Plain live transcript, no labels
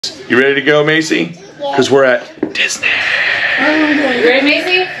You ready to go, Macy? Because we're at Disney. You ready,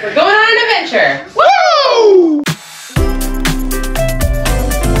 Macy? We're going on an adventure. Woo!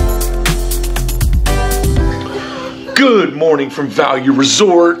 Good morning from Value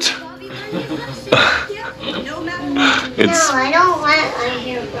Resort. I don't want my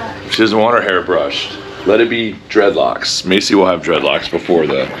hair brushed. She doesn't want her hair brushed. Let it be dreadlocks. Macy will have dreadlocks before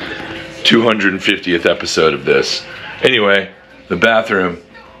the 250th episode of this. Anyway, the bathroom.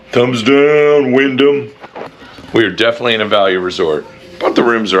 Thumbs down, Wyndham. We are definitely in a Value Resort, but the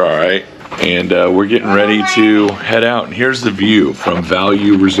rooms are all right. And we're getting ready to head out. And here's the view from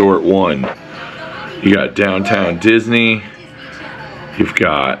Value Resort 1. You got downtown Disney. You've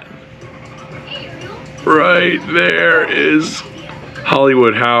got right there is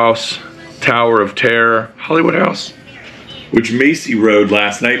Hollywood House, Tower of Terror. Hollywood House, which Macy rode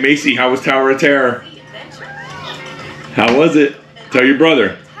last night. Macy, how was Tower of Terror? How was it? Tell your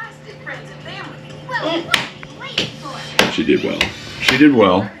brother. She did well. She did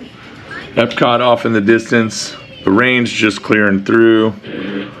well. Epcot off in the distance. The rain's just clearing through.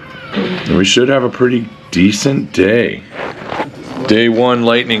 And we should have a pretty decent day. Day one,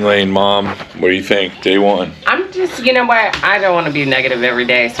 lightning lane, Mom. What do you think? Day one. I'm just, you know what? I don't want to be negative every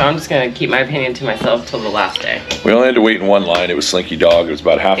day, so I'm just going to keep my opinion to myself till the last day. We only had to wait in one line. It was Slinky Dog. It was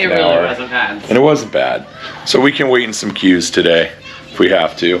about half an hour. It really wasn't bad. And it wasn't bad. So we can wait in some queues today if we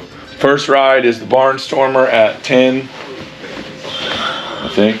have to. First ride is the Barnstormer at 10, I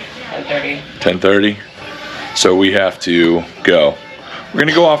think. 10:30. 10:30. So we have to go. We're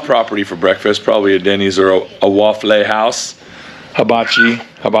gonna go off property for breakfast, probably a Denny's or a Waffle House. Hibachi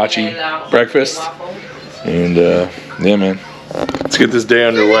breakfast. And yeah, man. Let's get this day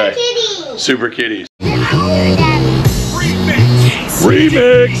underway. Super Kitties.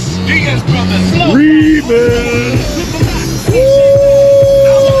 Remix.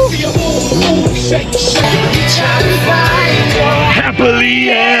 Happily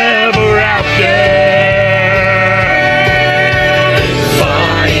ever after.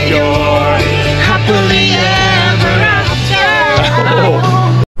 Find your happily ever after.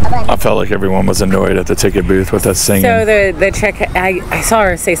 I felt like everyone was annoyed at the ticket booth with us singing. So the check, I saw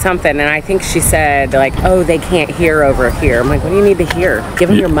her say something, and I think she said like, "Oh, they can't hear over here." I'm like, "What do you need to hear? Give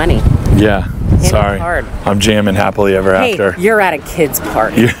them your money." Yeah. Sorry, I'm jamming happily ever after. Hey, you're at a kid's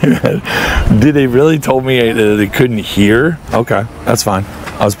party. Did they really told me that they couldn't hear? Okay, that's fine.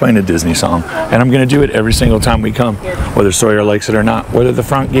 I was playing a Disney song, and I'm gonna do it every single time we come, whether Sawyer likes it or not, whether the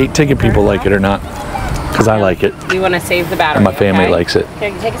front gate ticket people like it or not, because I like it. You want to save the battery? And my family likes it.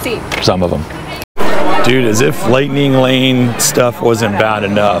 Okay, take a seat. Some of them. Dude, as if lightning lane stuff wasn't bad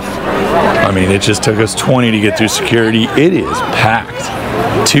enough. I mean, it just took us 20 to get through security. It is packed.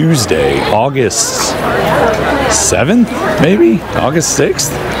 Tuesday, August 7th, maybe? August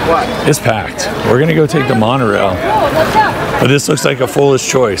 6th? It's packed. We're gonna go take the monorail. But this looks like a foolish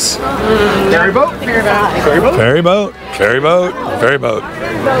choice. Ferry boat? Ferry boat? Ferry boat? Ferry boat? Ferry boat?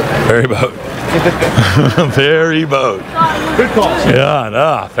 Ferry boat. Ferry boat. Good call. Yeah,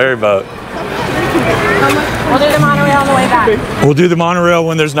 nah, ferry boat. We'll do the monorail on the way back. We'll do the monorail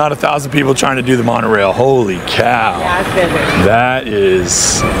when there's not 1,000 people trying to do the monorail. Holy cow. Yeah, it's busy. That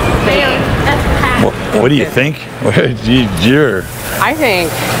is... What do you think? I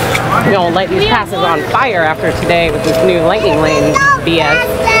think we'll light these passes on fire after today with this new lightning lane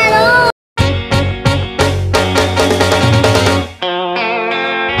BS.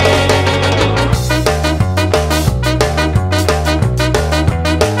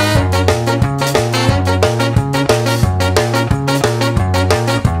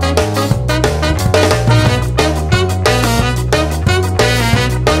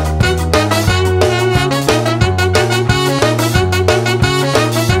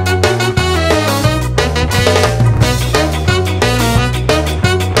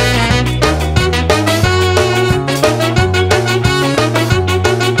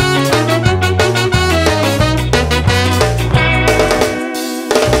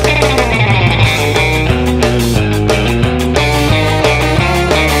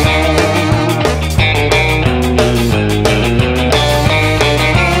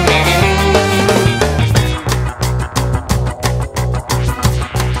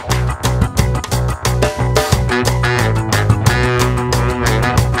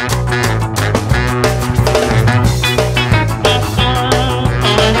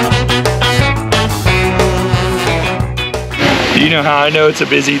 Do you know how I know it's a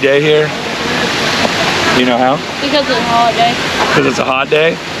busy day here? You know how? Because it's a holiday. Because it's a hot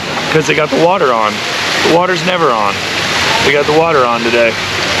day? Because they got the water on. The water's never on. They got the water on today.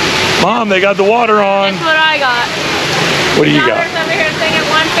 Mom, they got the water on. That's what I got. What do you got? Over here singing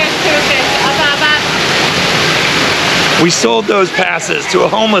 1 fish, 2 fish. Up, up, up. We sold those passes to a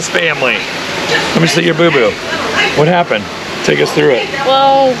homeless family. Let me see your boo-boo. What happened? Take us through it.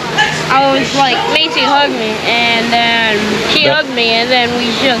 Well, I was like, Macy hugged me, and then she hugged me, and then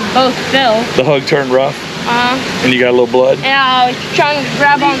we just both fell. The hug turned rough? And you got a little blood? And I was trying to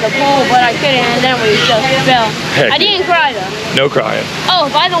grab on the pole, but I couldn't, and then we just fell. Heck. I didn't cry though. No crying. Oh,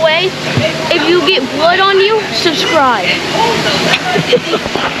 by the way, if you get blood on you, subscribe.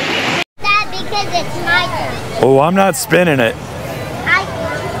 Dad, because it's my turn. Oh, I'm not spinning it.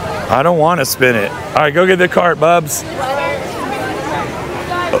 I don't want to spin it. All right, go get the cart, Bubs.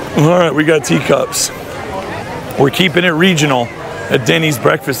 All right, we got teacups. We're keeping it regional. That Denny's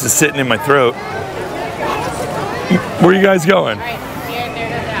breakfast is sitting in my throat. Where are you guys going?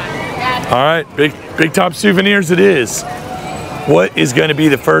 All right, Big Top Souvenirs it is. What is going to be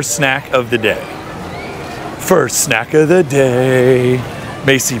the first snack of the day? First snack of the day.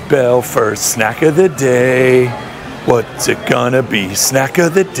 Macy Bell, first snack of the day. What's it gonna be? Snack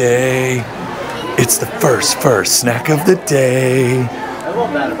of the day. It's the first snack of the day. I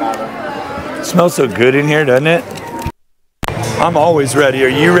love that about it. Smells so good in here, doesn't it? I'm always ready. Are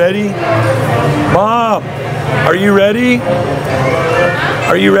you ready? Mom, are you ready?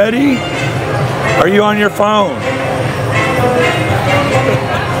 Are you ready? Are you on your phone?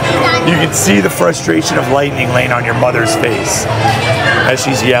 You can see the frustration of Lightning Lane on your mother's face as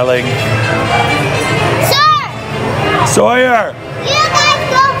she's yelling. Sir! Sawyer! You guys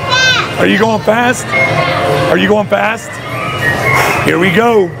go fast! Are you going fast? Are you going fast? Here we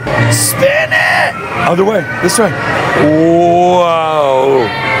go. Spin it! Other way, this way. Whoa.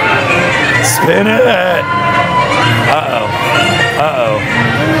 Spin it. Uh-oh. Uh-oh.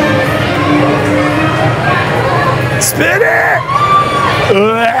 Spin it!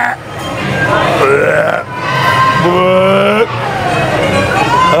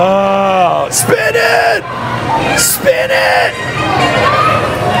 Oh, spin it! Spin it!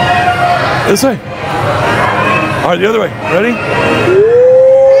 This way. All right, the other way. Ready?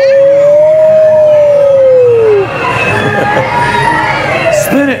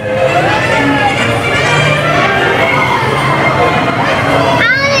 Spin it. I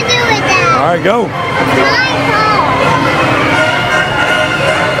want to do it now. All right, go. My phone.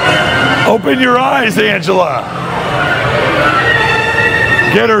 Open your eyes, Angela.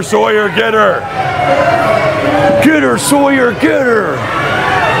 Get her, Sawyer, get her. Get her, Sawyer, get her.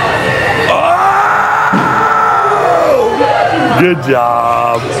 Oh! Good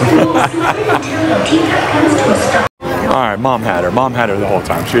job. All right, Mom had her. Mom had her the whole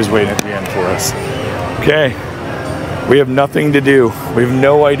time. She was waiting at the end for us. Okay, we have nothing to do. We have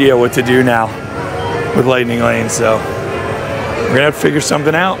no idea what to do now with Lightning Lane, so we're gonna have to figure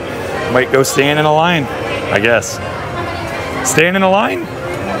something out. Might go stand in a line, I guess. Stand in a line?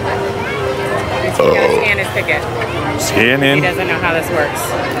 He's gonna scan his ticket. Scan in. He doesn't know how this works.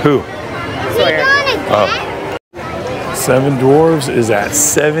 Who? Sawyer. Oh. Seven Dwarves is at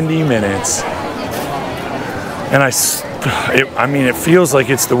 70 minutes. And I mean, it feels like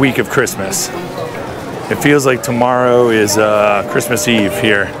it's the week of Christmas. It feels like tomorrow is Christmas Eve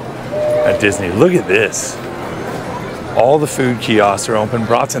here at Disney. Look at this. All the food kiosks are open.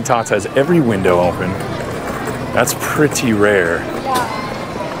 Brats and Tots has every window open. That's pretty rare.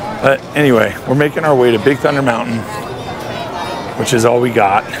 But anyway, we're making our way to Big Thunder Mountain, which is all we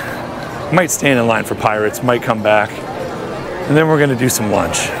got. Might stand in line for Pirates, might come back. And then we're gonna do some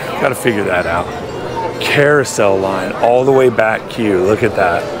lunch. Gotta figure that out. Carousel line, all the way back queue. Look at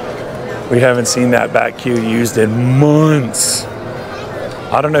that. We haven't seen that back queue used in months.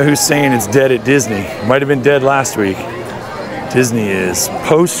 I don't know who's saying it's dead at Disney. It might have been dead last week. Disney is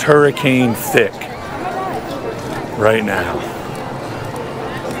post-hurricane thick right now.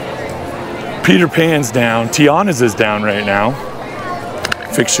 Peter Pan's down. Tiana's is down right now.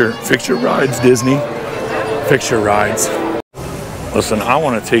 Fix your rides, Disney. Fix your rides. Listen, I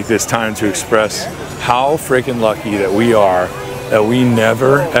want to take this time to express how freaking lucky that we are that we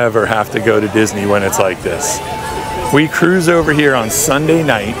never ever have to go to Disney when it's like this. We cruise over here on Sunday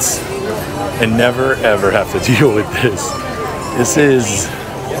nights and never ever have to deal with this. This is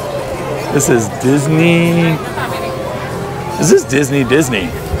Disney. This is Disney.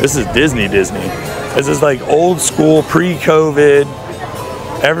 This is Disney. This is like old school pre-COVID.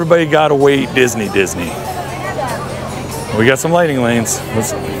 Everybody gotta wait Disney. We got some lighting lanes.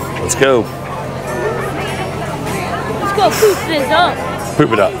 Let's go. Let's go poop this up.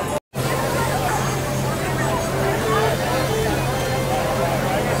 Poop it up.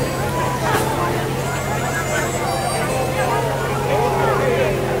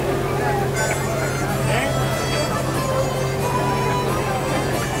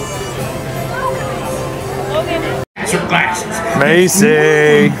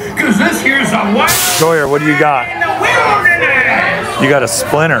 Macy. Cause this here's a what? Sawyer, what do you got? You got a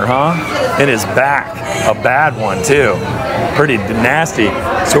splinter, huh? In his back. A bad one, too. Pretty nasty.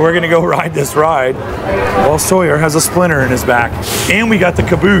 So we're gonna go ride this ride. Well, Sawyer has a splinter in his back. And we got the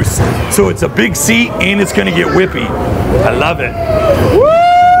caboose. So it's a big seat and it's gonna get whippy. I love it. Woo!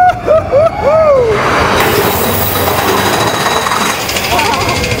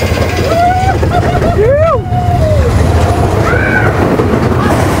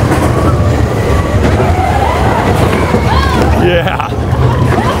 Yeah.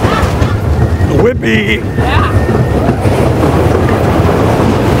 Whippy. Yeah.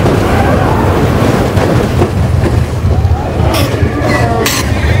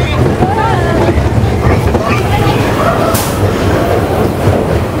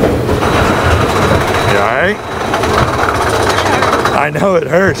 You all right? I know it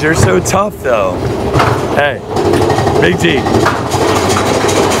hurts. You're so tough, though. Hey, Big G.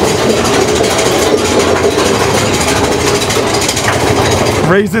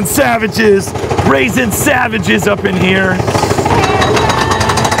 Raising savages up in here.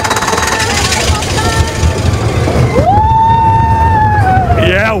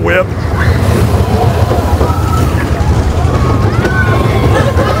 Yeah, whip.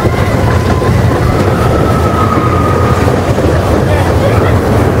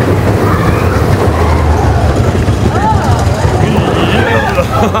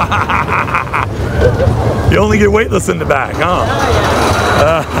 You only get weightless in the back, huh?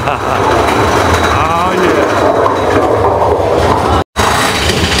 Oh, yeah.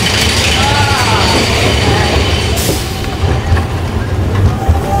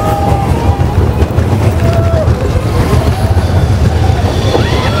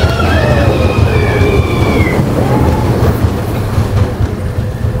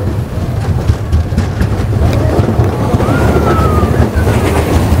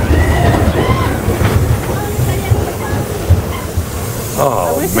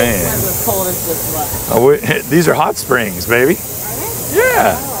 Oh, man. As cold as this was. Oh, these are hot springs, baby.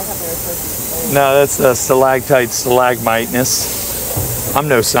 Yeah. No, that's stalactite, stalagmiteness. I'm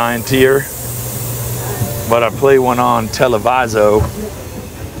no scienteer, but I play one on televiso.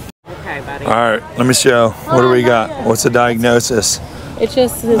 Okay, buddy. All right, let me show. What do we got? What's the diagnosis? It's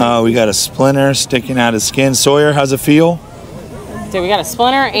just. Oh, we got a splinter sticking out of skin. Sawyer, how's it feel? Dude, we got a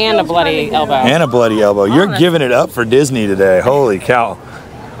splinter and a bloody elbow. And a bloody elbow. You're giving it up for Disney today. Holy cow.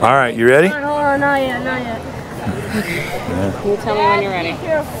 All right, you ready? Hold on, not yet. Can you tell me when you're ready?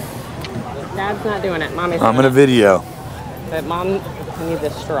 Dad's not doing it. Mommy's I'm doing going to video. But Mom, I need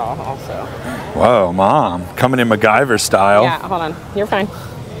this straw also. Whoa, Mom. Coming in MacGyver style. Yeah, hold on. You're fine.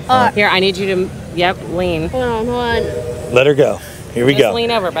 Here, I need you to, lean. Hold on. Let her go. Here we Just go.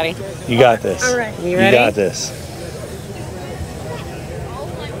 lean over, buddy. You got this. All right. You ready? You got this.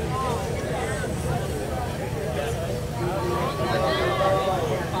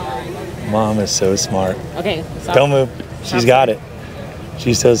 Mom is so smart. Okay. Stop. Don't move. She's got it.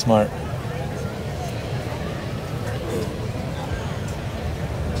 She's so smart.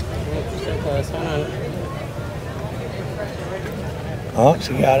 So close. Hold on. Oh,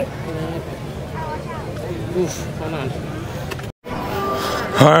 she got it. Oof. Hold on.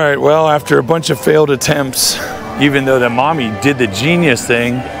 All right, well, after a bunch of failed attempts, even though the mommy did the genius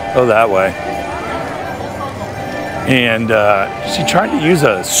thing, oh, that way. And she tried to use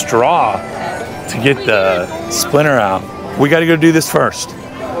a straw to get the splinter out. We got to go do this first,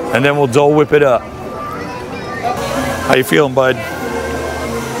 and then we'll Dole Whip it up. How you feeling, bud?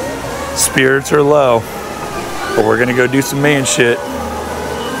 Spirits are low, but we're gonna go do some man shit.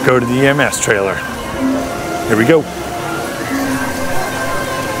 Go to the EMS trailer. Here we go.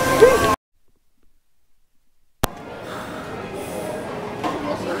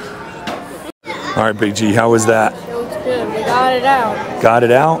 All right, Big G, how was that? It was good. We got it out. Got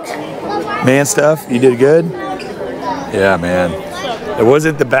it out? Man stuff, you did good? Yeah, man. It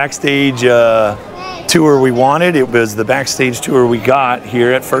wasn't the backstage tour we wanted, it was the backstage tour we got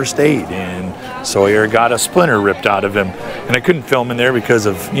here at First Aid, and Sawyer got a splinter ripped out of him. And I couldn't film in there because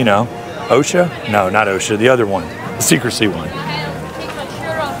of, you know, OSHA? No, not OSHA, the other one, the secrecy one. Take my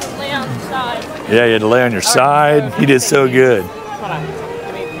shirt off and lay on the side. Yeah, you had to lay on your side. He did so good. Hold on.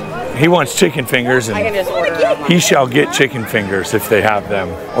 He wants chicken fingers, I can and just order them. he shall get chicken fingers if they have them,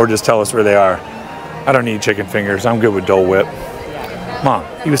 or just tell us where they are. I don't need chicken fingers. I'm good with Dole Whip. Mom,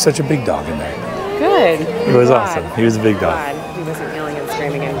 he was such a big dog in there. Good. He was Glad. awesome. He was a big dog. Glad he wasn't yelling and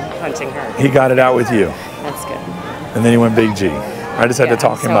screaming and punching her. He got it out with you, That's good. and then he went Big G. I just had to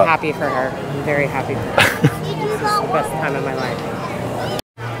talk I'm him so up. happy for her. I'm very happy for her. This is the best time of my life.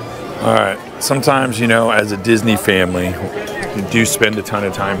 All right. Sometimes, you know, as a Disney family, you do spend a ton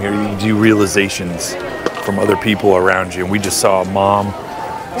of time here. You do realizations from other people around you. And we just saw a mom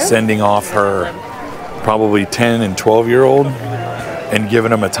sending off her probably 10 and 12-year-old and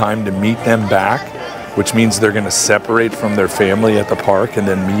giving them a time to meet them back, which means they're going to separate from their family at the park and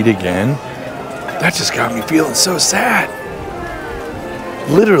then meet again. That just got me feeling so sad.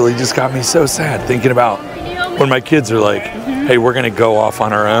 Literally just got me so sad thinking about when my kids are like, hey, we're going to go off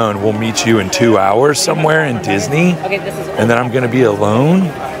on our own. We'll meet you in 2 hours somewhere in Disney. And then I'm going to be alone.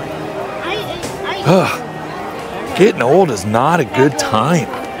 Ugh. Getting old is not a good time.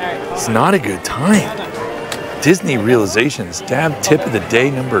 It's not a good time. Disney realizations, dab tip of the day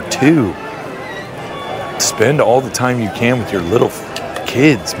number 2. Spend all the time you can with your little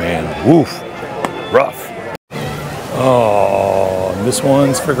kids, man. Woof. Rough. Oh, and this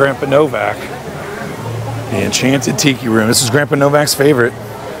one's for Grandpa Novak. The Enchanted Tiki Room. This is Grandpa Novak's favorite.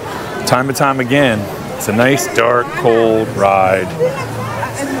 Time and time again. It's a nice, dark, cold ride.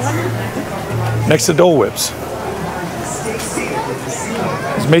 Next to Dole Whips.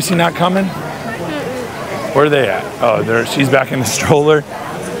 Is Macy not coming? Where are they at? Oh, she's back in the stroller.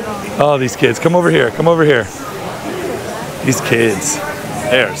 Oh, these kids. Come over here. Come over here. These kids.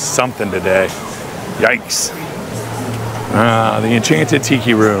 There's something today. Yikes. Ah, the Enchanted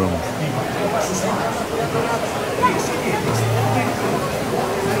Tiki Room.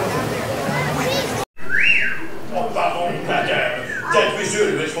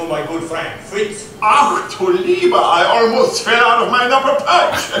 For my good friend Fritz. Ach, du Lieber, I almost fell out of my upper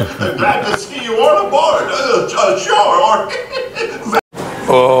perch. Glad to see you all aboard. Sure.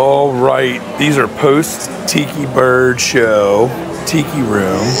 All right, these are post Tiki Bird Show, Tiki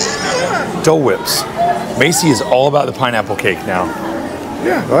Room, Dole Whips. Macy is all about the pineapple cake now.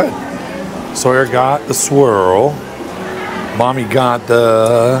 Yeah, go ahead. Sawyer got the swirl. Mommy got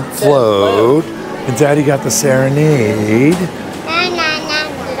the float. And Daddy got the serenade.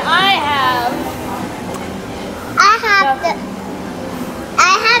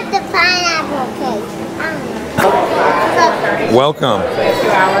 Welcome.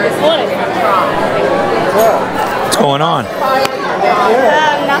 What's going on?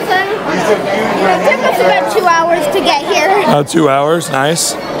 Nothing. It took us about 2 hours to get here. 2 hours,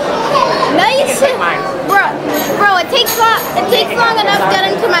 nice. Nice. Bro, it takes long enough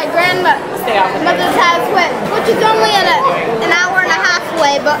getting to my grandmother's house, which is only an hour and a half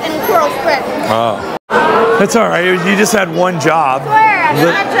away, but in Coral Springs. Oh. That's all right. You just had one job.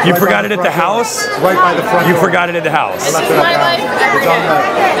 You forgot it at the house? Right by the front door. You forgot it at the house. It's on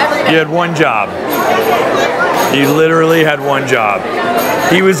You had one job. You literally had one job.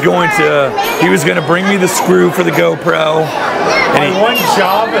 He was going to bring me the screw for the GoPro. And one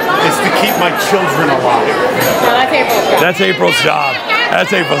job is to keep my children alive. No, that's April's job. That's April's job.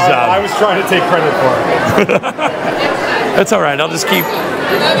 That's April's job. I was trying to take credit for it. That's all right. I'll just keep.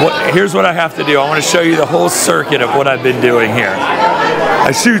 Here's what I have to do. I want to show you the whole circuit of what I've been doing here.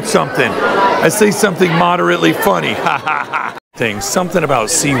 I shoot something. I say something moderately funny. Ha ha ha. Something about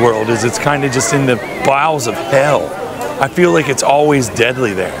SeaWorld is it's kind of just in the bowels of hell. I feel like it's always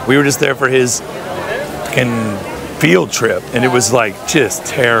deadly there. We were just there for his fucking field trip, and it was like just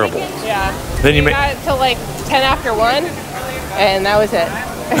terrible. Yeah. Then you got till like 10 after 1, and that was it.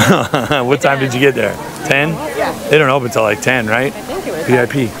 What time did you get there? 10? Yeah. They don't open until like 10, right? I think it was.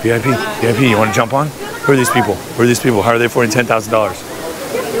 VIP. You want to jump on? Who are these people? Who are these people? How are they affording $10,000?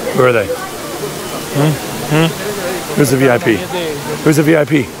 Who are they? Who's the VIP? Who's the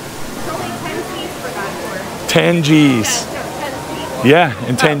VIP? 10 G's. Yeah,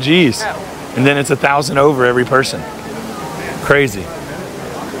 and 10 G's. And then it's 1,000 over every person. Crazy.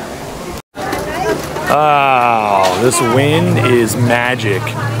 Oh, this wind is magic.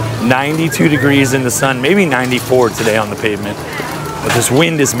 92 degrees in the sun, maybe 94 today on the pavement. But this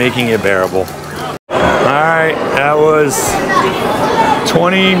wind is making it bearable. All right, that was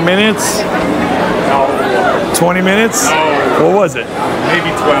 20 minutes. 20 minutes? What was it?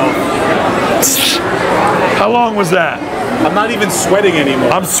 Maybe 12. How long was that? I'm not even sweating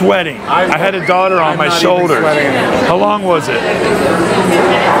anymore. I'm sweating. I had a daughter on my shoulder. How long was it?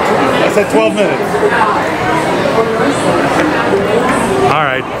 I said 12 minutes. All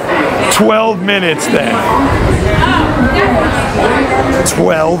right, 12 minutes then.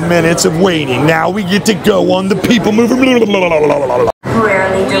 12 minutes of waiting. Now we get to go on the people mover. Temporarily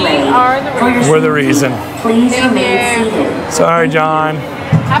delayed. We're the reason. Please remain seated. Sorry, John.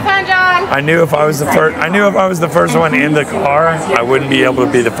 Have fun, John. I knew if I was the first one in the car, I wouldn't be able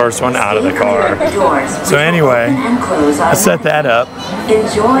to be the first one out of the car. So anyway, I set that up.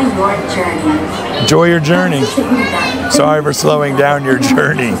 Enjoy your journey. Enjoy your journey. Sorry for slowing down your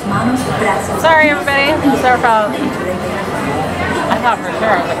journey. Sorry, everybody. Sorry about I thought for sure.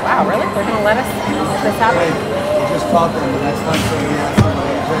 I was like, wow, really? They're gonna let us let this happen? Just talk to them the next time somebody asks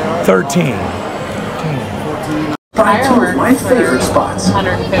them. 13. Fireworks. My favorite spots.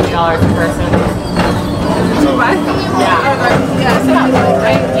 $150 a person. What? Yeah.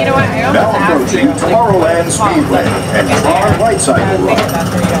 You know what? I almost Now approaching Tomorrowland Speedway and Tron Light Cycle Run.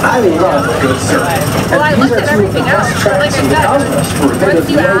 I love a good surf. Well, I looked at everything else. Like I said, once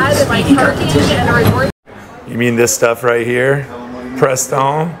you add like parking and a resort. You mean this stuff right here? Pressed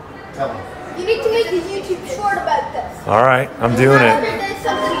on? You need to make a YouTube short about this. All right, I'm doing it.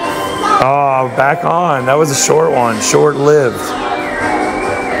 Oh, back on. That was a short one, short-lived.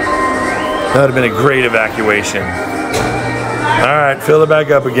 That would have been a great evacuation. All right, fill it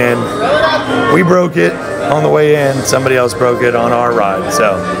back up again. We broke it on the way in. Somebody else broke it on our ride.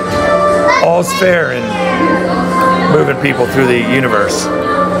 So all's fair in moving people through the universe.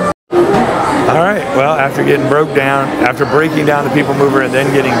 All right, well, after getting broke down, after breaking down the people mover and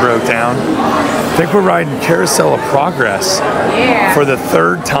then getting broke down, I think we're riding Carousel of Progress for the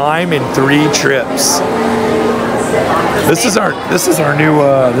third time in 3 trips. This is our new.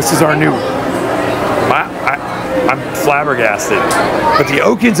 I'm flabbergasted, but the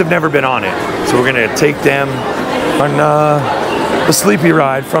Okins have never been on it, so we're gonna take them on the sleepy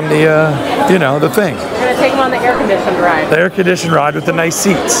ride from the you know, the thing. We're gonna take them on the air-conditioned ride. The air-conditioned ride with the nice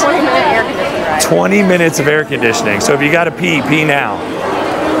seats. 20-minute air-conditioned ride. 20 minutes of air conditioning. So if you gotta pee, pee now.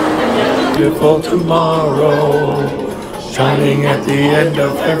 Beautiful tomorrow, shining at the end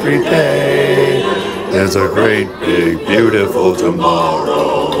of every day. There's a great, big, beautiful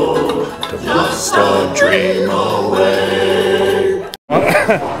tomorrow to blast a dream away.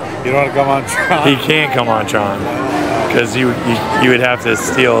 You don't want to come on Tron? He can't come on Tron because you would have to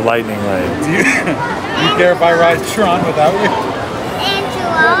steal a lightning leg. Do you care if I ride Tron without you?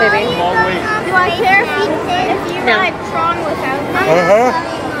 Angela, do I care if you ride Tron without me?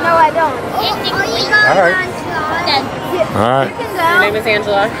 No, I don't. All right. Your name is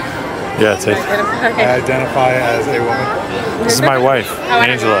Angela. Yeah, take. I identify as a woman. This is my wife,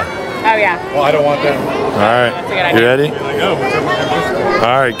 Angela. Oh yeah. Well, I don't want that. All right. You ready?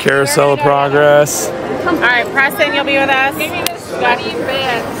 All right. Carousel of Progress. All right, Preston, you'll be with us. Funny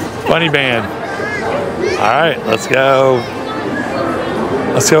band. Funny band. All right, let's go.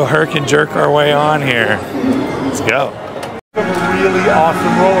 Let's go herk and jerk our way on here. Let's go. Really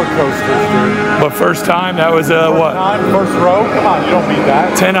awesome roller coasters, dude. But first time, that was what? First row? Come on, you don't beat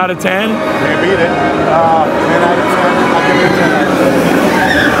that. 10 out of 10? Can't beat it. 10 out of 10. I'll give it a 10 out of 10.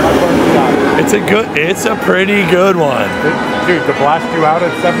 It's a pretty good one. Dude, to blast you out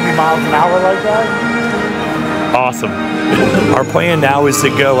at 70 miles an hour like that? Awesome. Our plan now is to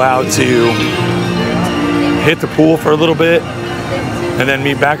go out to hit the pool for a little bit and then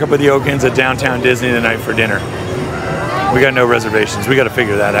meet back up with the Okins at downtown Disney tonight for dinner. We got no reservations. We got to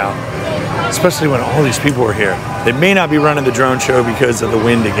figure that out. Especially when all these people are here. They may not be running the drone show because of the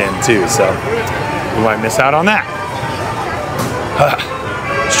wind again too, so we might miss out on that.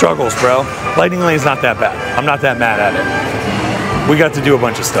 Struggles, bro. Lightning lane's not that bad. I'm not that mad at it. We got to do a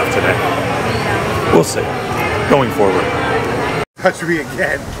bunch of stuff today. We'll see. Going forward. Touch me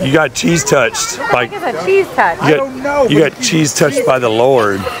again. You got cheese touched. Like it's a cheese touch. I don't know. You got cheese touched by the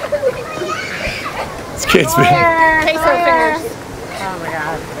Lord. This kid's been. Queso fingers. Oh my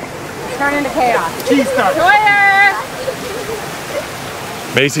god. Turn into chaos. Cheese touch. Sawyer!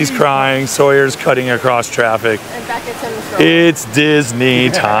 Macy's crying. Sawyer's cutting across traffic. And Beckett's in the stroller. It's Disney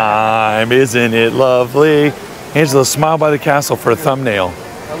time, isn't it lovely? Angela, smile by the castle for a thumbnail.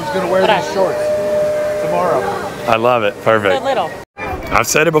 I was gonna wear these shorts tomorrow. I love it. Perfect. So little. I've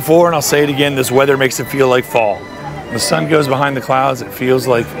said it before and I'll say it again. This weather makes it feel like fall. When the sun goes behind the clouds, it feels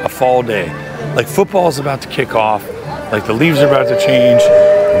like a fall day. Like football's about to kick off. Like the leaves are about to change.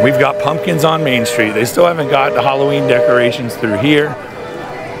 And we've got pumpkins on Main Street. They still haven't got the Halloween decorations through here,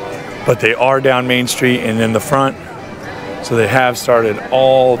 but they are down Main Street and in the front. So they have started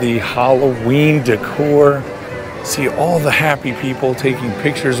all the Halloween decor. See all the happy people taking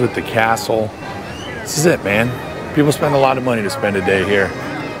pictures with the castle. This is it, man. People spend a lot of money to spend a day here,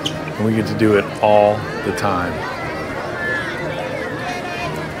 and we get to do it all the time.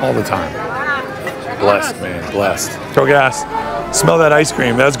 All the time. Blessed, man, blessed. Throw gas. Smell that ice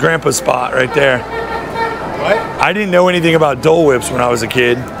cream. That's Grandpa's spot right there. What? I didn't know anything about Dole Whips when I was a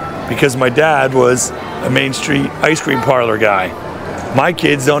kid because my dad was a Main Street ice cream parlor guy. My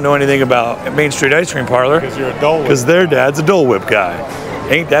kids don't know anything about a Main Street ice cream parlor Because you're a Dole Whip. because their dad's a Dole Whip guy.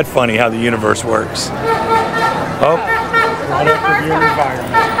 Ain't that funny how the universe works? Oh, Product of your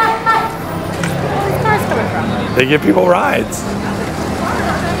environment. Where's the cars coming from? they give people rides.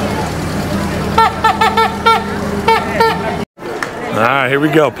 right, here we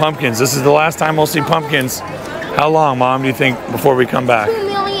go. Pumpkins. This is the last time we'll see pumpkins. How long, Mom, do you think before we come back?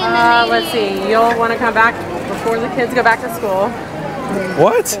 Let's see. You'll want to come back before the kids go back to school.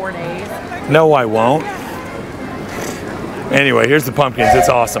 What? 4 days. No, I won't. Anyway, here's the pumpkins. It's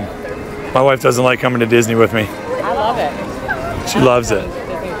awesome. My wife doesn't like coming to Disney with me. I love it. She loves it.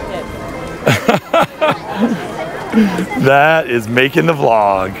 That is making the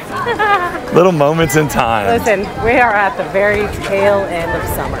vlog. Little moments in time. Listen, we are at the very tail end of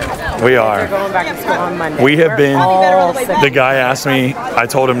summer. We are. We're going back to school on Monday. We have been. All sick. The guy asked me. I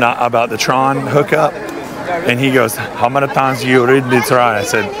told him not about the Tron hookup, and he goes, "How many times do you read the Tron?" I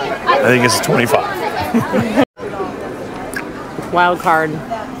said, "I think it's 25." Wild card.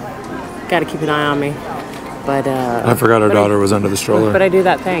 Got to keep an eye on me. But I forgot our daughter was under the stroller. But I do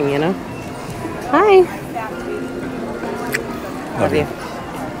that thing, you know. Hi. Love you.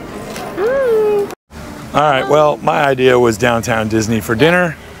 All right, well, my idea was downtown Disney for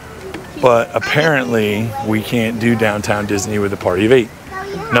dinner, but apparently we can't do downtown Disney with a party of 8.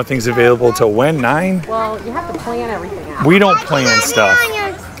 Nothing's available till when? 9? Well, you have to plan everything out. We don't plan stuff.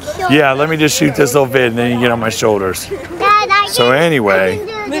 Yeah, let me just shoot this little vid and then you get on my shoulders. So anyway,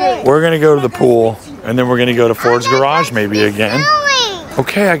 we're going to go to the pool and then we're going to go to Ford's Garage maybe again.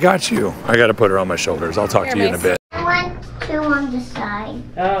 Okay, I got you. I got to put her on my shoulders. I'll talk to you in a bit. I want 2 on the side.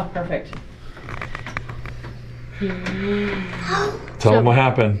 Oh, perfect. Tell them what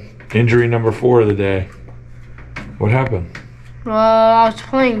happened. Injury number 4 of the day. What happened? Well, I was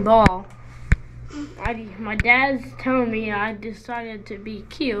playing ball. My dad's telling me I decided to be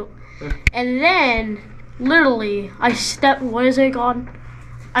cute. And then, literally, I stepped, what is it called?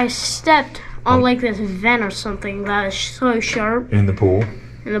 I stepped on like this vent or something that is so sharp. In the pool.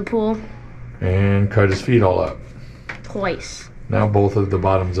 In the pool. And cut his feet all up. Twice. Now both of the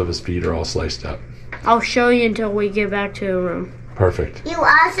bottoms of his feet are all sliced up. I'll show you until we get back to the room. Perfect. You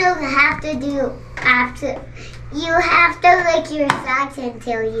also have to you have to lick your socks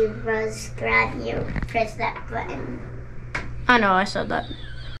until you press that button. I know, I said that.